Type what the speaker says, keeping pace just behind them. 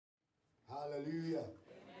Hallelujah.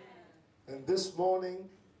 And this morning,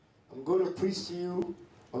 I'm going to preach to you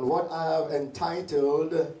on what I have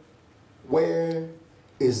entitled, Where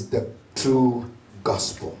is the True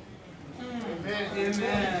Gospel? Amen.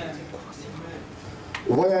 Amen.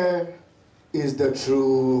 Where is the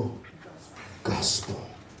true gospel?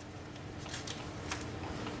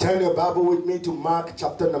 Turn your Bible with me to Mark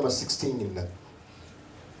chapter number 16.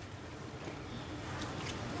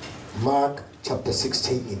 Mark chapter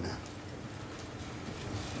 16.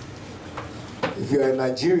 If you are a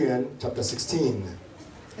Nigerian, chapter 16.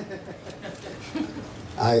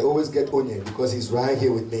 I always get Onye because he's right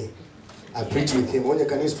here with me. I preach with him. Onye,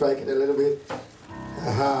 can you strike it a little bit?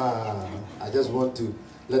 Aha. I just want to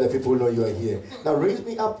let the people know you are here. Now raise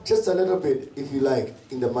me up just a little bit, if you like,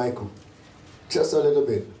 in the micro. Just a little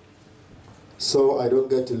bit. So I don't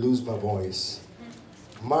get to lose my voice.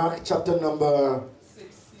 Mark chapter number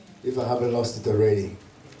 16. If I haven't lost it already.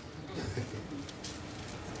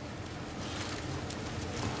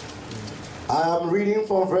 I am reading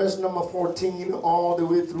from verse number 14 all the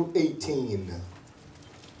way through 18.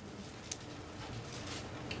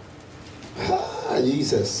 Ah,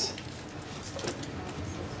 Jesus.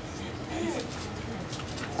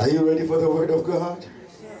 Are you ready for the word of God?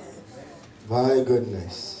 My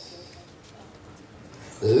goodness.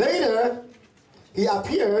 Later, he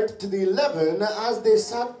appeared to the 11 as they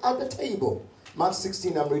sat at the table. Mark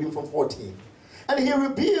 16, I'm reading from 14. And he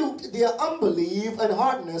rebuked their unbelief and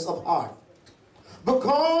hardness of heart,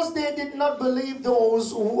 because they did not believe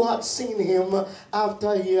those who had seen him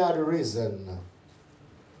after he had risen.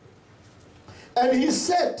 And he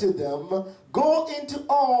said to them, Go into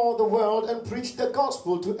all the world and preach the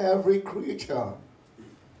gospel to every creature.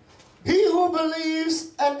 He who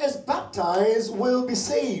believes and is baptized will be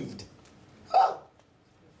saved.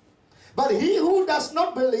 But he who does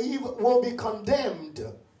not believe will be condemned.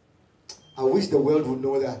 I wish the world would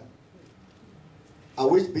know that. I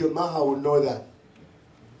wish Bill Maher would know that.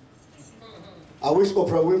 I wish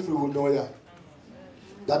Oprah Winfrey would know that.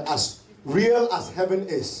 That as real as heaven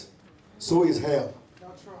is, so is hell.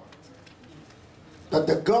 That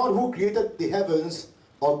the God who created the heavens,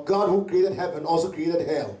 or God who created heaven, also created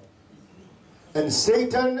hell. And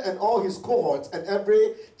Satan and all his cohorts and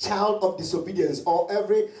every child of disobedience, or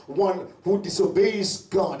everyone who disobeys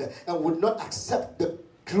God and would not accept the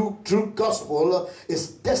true gospel, is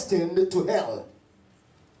destined to hell.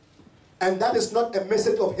 And that is not a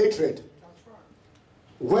message of hatred.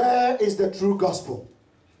 Where is the true gospel?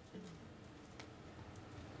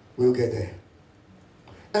 We'll get there.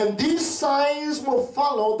 And these signs will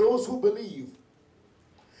follow those who believe.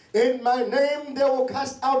 In my name they will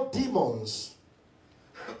cast out demons.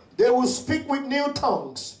 They will speak with new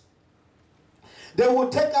tongues. They will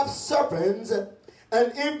take up serpents, and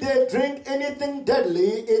if they drink anything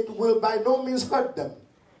deadly, it will by no means hurt them.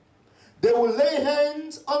 They will lay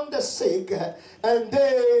hands on the sick, and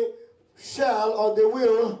they shall, or they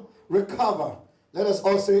will, recover. Let us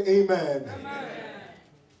all say amen. Amen.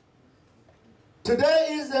 Today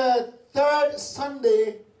is the third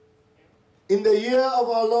Sunday in the year of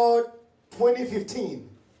our Lord 2015.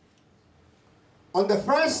 On the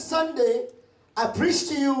first Sunday, I preached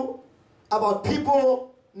to you about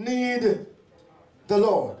people need the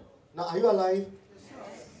Lord. Now, are you alive?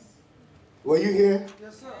 Yes. Were you here?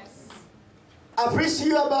 Yes, sir. I preached to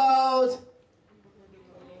you about...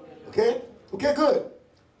 Okay, good.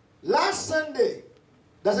 Last Sunday,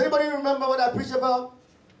 does anybody remember what I preached about?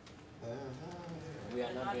 We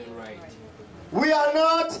are not doing right. We are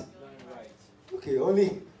not Doing right. Okay,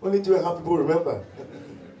 only 2.5 people remember.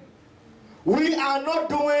 We are not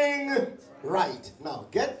doing right. Now,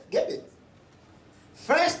 get it.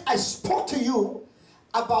 First, I spoke to you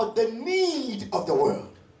about the need of the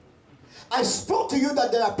world. I spoke to you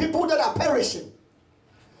that there are people that are perishing.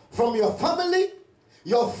 From your family,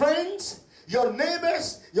 your friends, your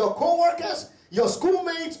neighbors, your co-workers, your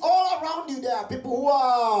schoolmates, all around you, there are people who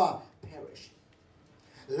are perishing.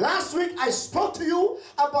 Last week, I spoke to you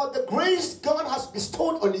about the grace God has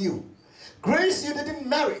bestowed on you. Grace you didn't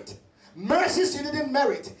merit. Mercies you didn't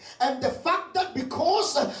merit. And the fact that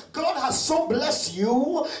because God has so blessed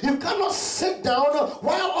you, you cannot sit down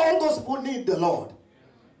while all those people need the Lord.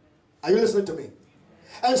 Are you listening to me?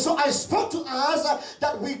 And so I spoke to us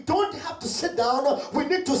that we don't have to sit down. We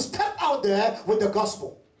need to step out there with the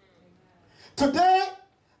gospel. Today,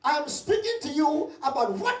 I'm speaking to you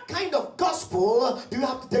about what kind of gospel do you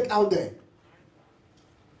have to take out there.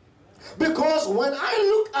 Because when I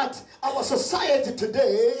look at our society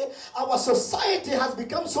today, our society has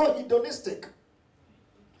become so hedonistic.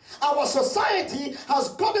 our society has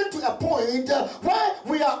gotten to a point where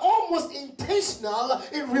we are almost intentional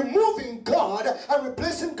in removing God and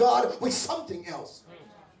replacing God with something else.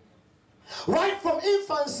 Right from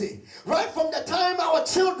infancy, right from the time our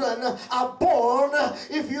children are born,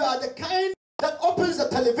 if you are the kind that opens the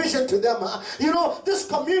television to them, this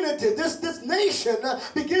community, this nation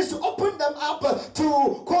begins to open them up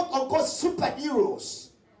to quote-unquote superheroes.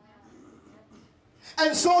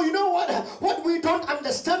 And so, you know what we don't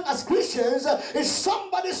understand as Christians is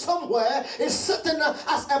somebody somewhere is sitting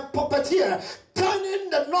as a puppeteer, turning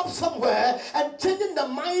the knob somewhere and changing the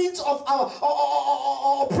minds of our,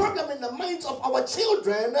 or programming the minds of our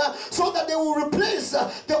children so that they will replace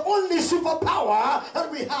the only superpower that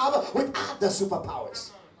we have with other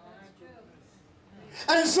superpowers.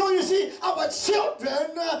 And so you see, our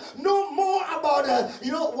children know more about,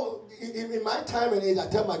 in my time and age, I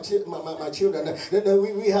tell my children,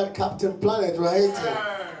 we had Captain Planet, right?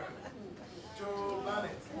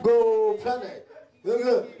 Go Planet.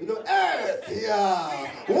 Earth, yeah.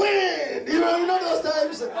 Wind, you know those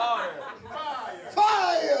times?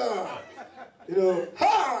 Fire.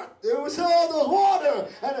 Heart. They will say all those water.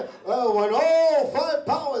 And when all 5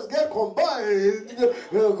 powers get combined,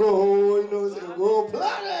 go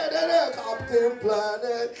Planet. And Captain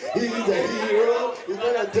Planet, he's a hero. He's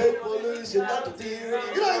gonna take pollution out of the hero.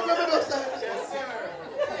 You remember those times? Yes, sir.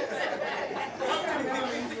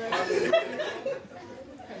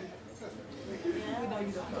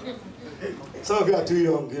 Some of you are too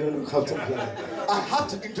young, you don't know Captain Planet. I have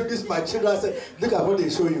to introduce my children. I said, look at what they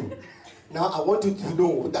show you. Now I want you to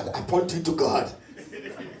know that I point you to God.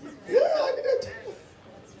 Yeah, I did it.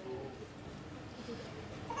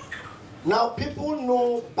 Now people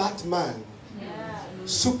know Batman,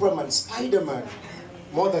 Superman, Spider-Man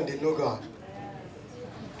more than they know God.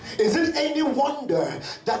 Is it any wonder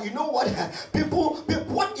that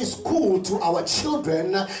what is cool to our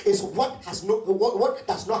children is what does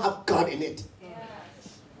not have God in it?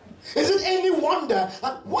 Is it any wonder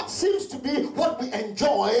that what seems to be what we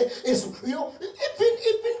enjoy is,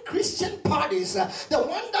 even Christian parties, the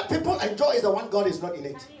one that people enjoy is the one God is not in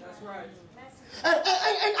it. That's right. And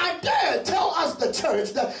I dare tell us, the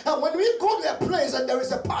church, that when we go to a place and there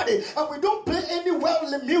is a party and we don't play any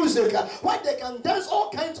worldly music, where they can dance all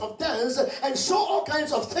kinds of dance and show all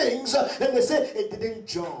kinds of things, then they say it didn't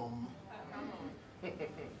jump.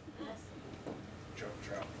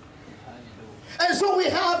 And so we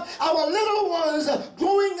have our little ones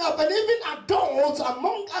growing up, and even adults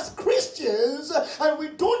among us Christians, and we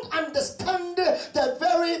don't understand the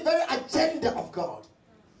very, very agenda of God.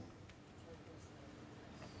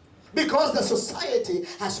 Because the society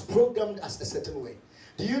has programmed us a certain way.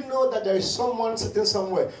 Do you know that there is someone sitting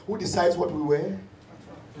somewhere who decides what we wear?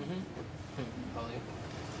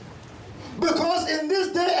 Because in this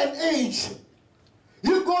day and age,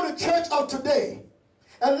 you go to church of today,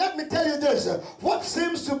 and let me tell you this, what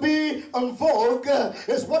seems to be en vogue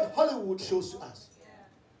is what Hollywood shows to us.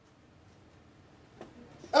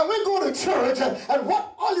 And we go to church, and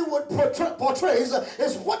what Hollywood portrays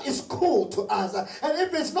is what is cool to us. And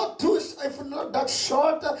if it's not that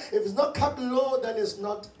short, if it's not cut low, then it's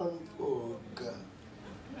not en vogue.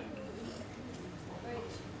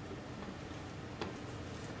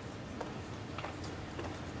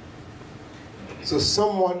 So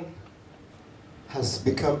someone has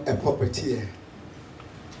become a puppeteer,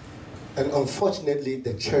 and unfortunately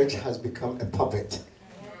the church has become a puppet.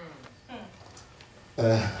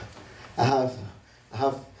 I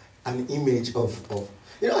have an image of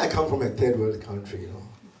I come from a third world country,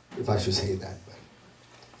 if I should say that, but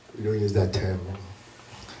we don't use that term.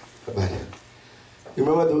 But you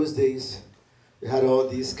remember those days? We had all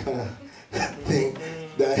these kind of thing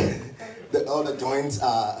that all the joints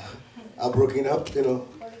are broken up,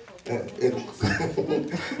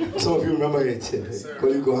 Some of you remember it.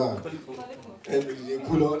 And you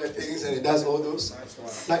pull all the things and it does all those.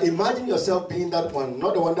 Now imagine yourself being that one,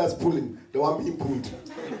 not the one that's pulling, the one being pulled.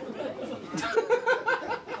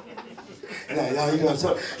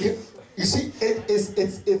 So you see,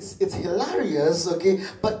 it's hilarious, okay?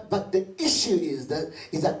 But the issue is that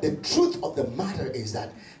the truth of the matter is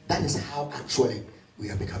that is how actually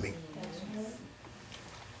we are becoming.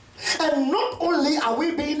 And not only are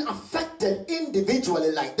we being affected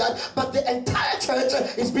individually like that, but the entire church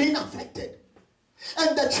is being affected.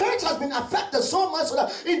 And the church has been affected so much so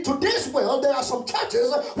that in today's world there are some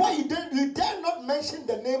churches where you dare not mention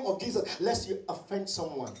the name of Jesus lest you offend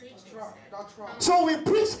someone. So we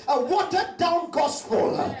preach a watered down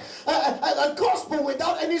gospel, a gospel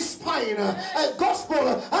without any spine, a gospel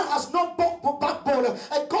that has no backbone,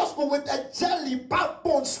 a gospel with a jelly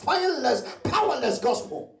backbone, spineless, powerless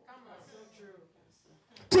gospel.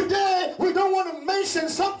 Today, we don't want to mention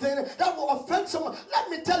something that will offend someone. Let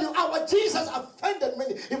me tell you, our Jesus offended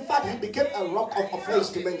many. In fact, he became a rock of offense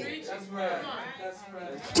to many. That's right. That's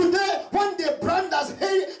right. Today, when they brand us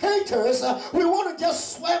haters, we want to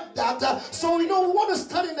just sweep that. So, we want to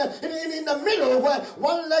stand in the middle where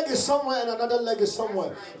one leg is somewhere and another leg is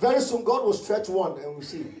somewhere. Very soon, God will stretch one and we'll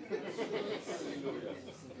see.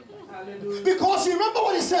 Because you remember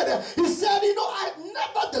what he said? He said,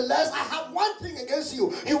 nevertheless, I have one thing against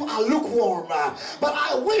you. You are lukewarm. But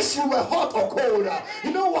I wish you were hot or cold.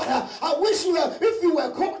 You know what? I wish you were, if you were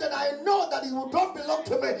cold, then I know that you don't belong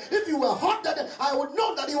to me. If you were hot, then I would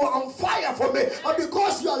know that you were on fire for me. But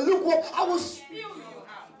because you are lukewarm, I will spew you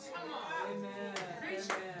out. Come on. Amen. Preach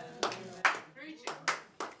it. Preach it.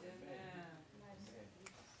 Amen.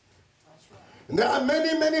 And there are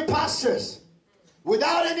many, many pastors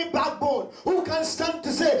without any backbone who can stand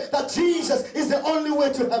to say that Jesus is the only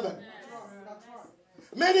way to heaven.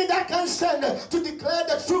 Many that can stand to declare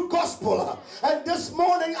the true gospel. And this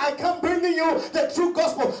morning I come bringing you the true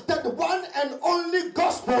gospel, that the one and only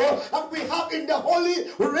gospel that we have in the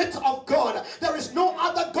holy writ of God. There is no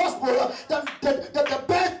other gospel than the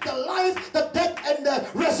birth, the life, the death, and the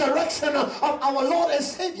resurrection of our Lord and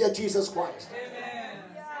Savior Jesus Christ. Amen.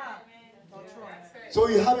 So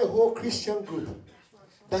you have a whole Christian group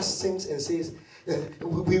that sings and says,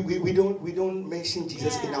 we don't mention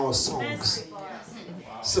Jesus in our songs.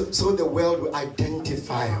 So the world will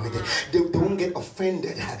identify with it. They won't get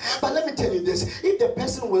offended. But let me tell you this. If the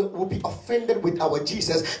person will be offended with our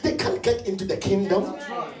Jesus, they can't get into the kingdom.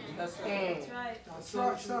 That's right. That's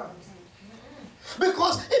right.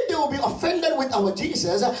 Because if they will be offended with our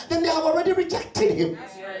Jesus, then they have already rejected him.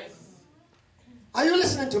 Are you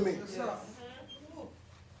listening to me?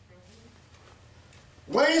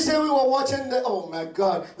 Wednesday we were watching oh my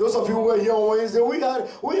God, those of you who were here on Wednesday, we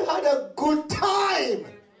had a good time.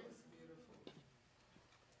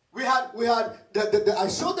 We had I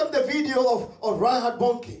showed them the video of Reinhard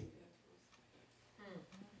Bonnke.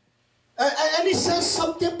 And he says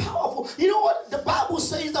something powerful. You know what? The Bible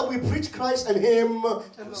says that we preach Christ and him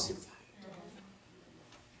crucified.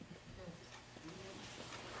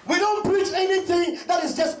 We don't preach anything that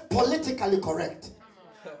is just politically correct.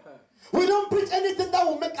 We don't preach anything that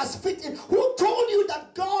will make us fit in. Who told you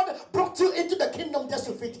that God brought you into the kingdom just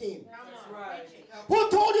to fit in? Right. Who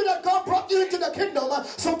told you that God brought you into the kingdom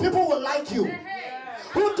so people will like you?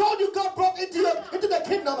 Who told you God brought into the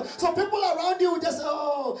kingdom so people around you will just,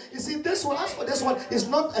 oh, you see, this one, as for this one, is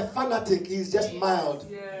not a fanatic, he's just mild.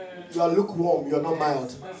 You are lukewarm, you're not mild.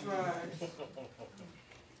 That's right.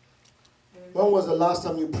 When was the last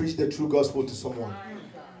time you preached the true gospel to someone?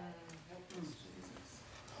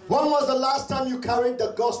 When was the last time you carried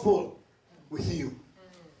the gospel with you?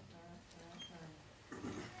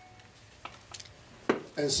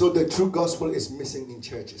 And so the true gospel is missing in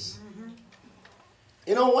churches.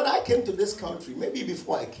 You know, when I came to this country, maybe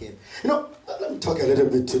before I came, let me talk a little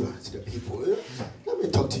bit to the people. Let me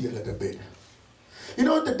talk to you a little bit. You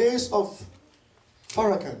know, the days of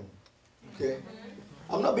Farrakhan, okay?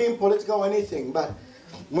 I'm not being political or anything, but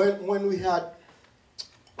when we had,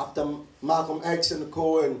 after Malcolm X and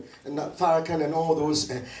Co. and Farrakhan and all those,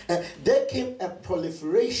 there came a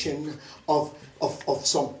proliferation of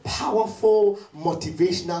some powerful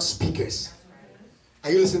motivational speakers.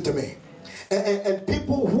 Are you listening to me? And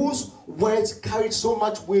people whose words carried so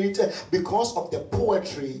much weight because of the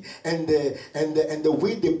poetry and the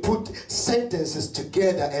way they put sentences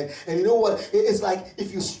together. And you know what? It's like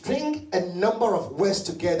if you string a number of words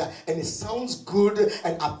together and it sounds good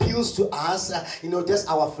and appeals to us, just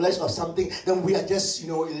our flesh or something, then we are just,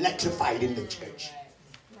 electrified in the church.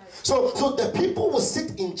 So the people will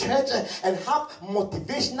sit in church and have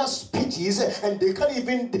motivational speeches and they can't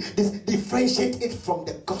even differentiate it from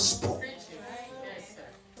the gospel.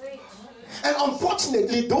 And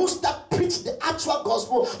unfortunately, those that preach the actual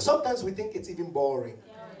gospel, sometimes we think it's even boring.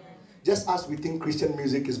 Just as we think Christian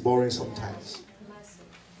music is boring sometimes.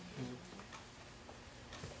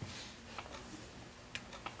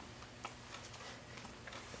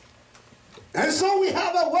 And so we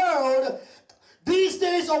have a world these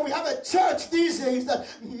days, or we have a church these days, that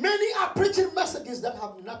many are preaching messages that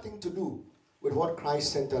have nothing to do with what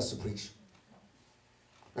Christ sent us to preach.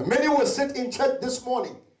 And many will sit in church this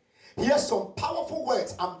morning, hear some powerful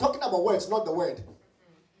words. I'm talking about words, not the word.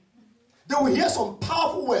 They will hear some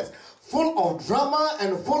powerful words, full of drama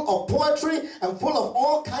and full of poetry and full of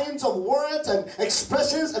all kinds of words and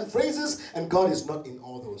expressions and phrases, and God is not in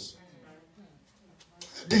all those.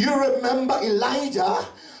 Do you remember Elijah?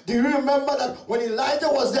 Do you remember that when Elijah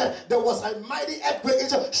was there was a mighty earthquake?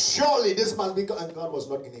 Surely this must be God, and God was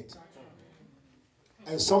not in it.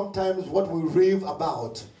 And sometimes what we rave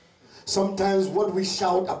about, sometimes what we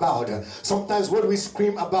shout about, sometimes what we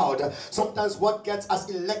scream about, sometimes what gets us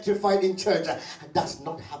electrified in church does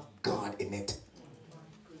not have God in it.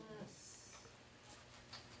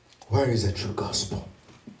 Where is the true gospel?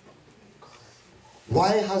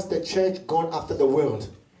 Why has the church gone after the world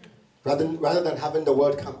rather than having the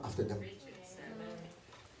world come after them?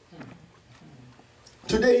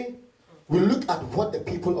 Today, we look at what the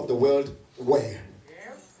people of the world wear,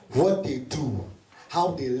 what they do,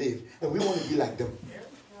 how they live, and we want to be like them.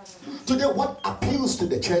 Today, what appeals to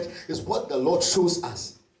the church is what the Lord shows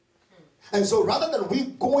us. And so rather than we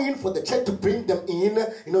going for the church to bring them in,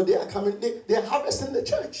 they are coming, they are harvesting the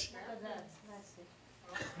church.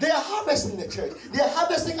 They are harvesting the church. They are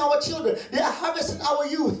harvesting our children. They are harvesting our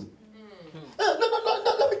youth. No,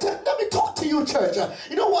 let me talk to you, church.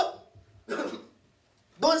 You know what?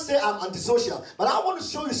 Don't say I'm antisocial, but I want to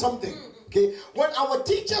show you something. Okay, when our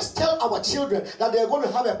teachers tell our children that they're going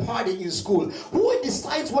to have a party in school, who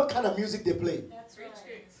decides what kind of music they play? That's right.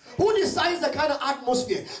 Who decides the kind of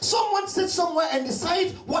atmosphere? Someone sits somewhere and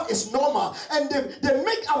decides what is normal, and they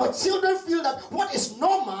make our children feel that what is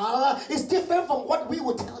normal is different from what we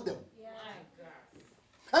would tell them.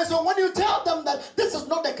 And so when you tell them that this is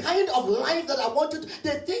not the kind of life that I want you to,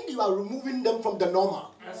 they think you are removing them from the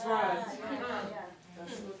normal. That's right.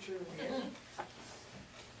 That's so true.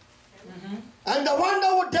 And the one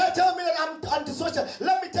that would dare tell me that I'm antisocial,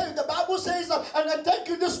 let me tell you, the Bible says that, and thank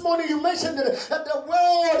you this morning, you mentioned it, that the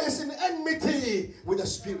world is in enmity with the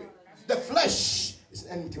spirit. The flesh is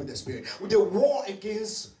in enmity with the spirit. With a war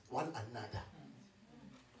against one another.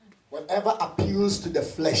 Whatever appeals to the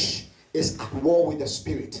flesh is at war with the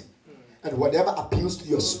spirit. And whatever appeals to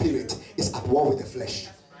your spirit is at war with the flesh.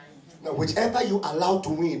 Now, whichever you allow to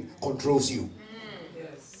win controls you.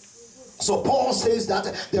 So Paul says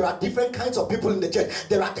that there are different kinds of people in the church.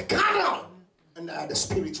 There are the carnal and there are the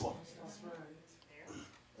spiritual.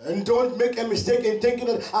 And don't make a mistake in thinking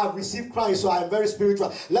that I've received Christ, so I'm very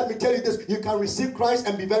spiritual. Let me tell you this, you can receive Christ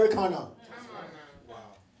and be very carnal. Wow.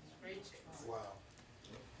 Wow.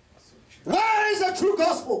 Where is the true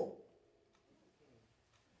gospel?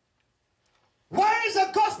 Where is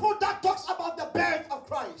the gospel that talks about the birth of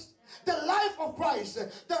Christ? The life of Christ,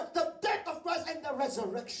 the death of Christ, and the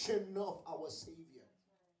resurrection of our Savior.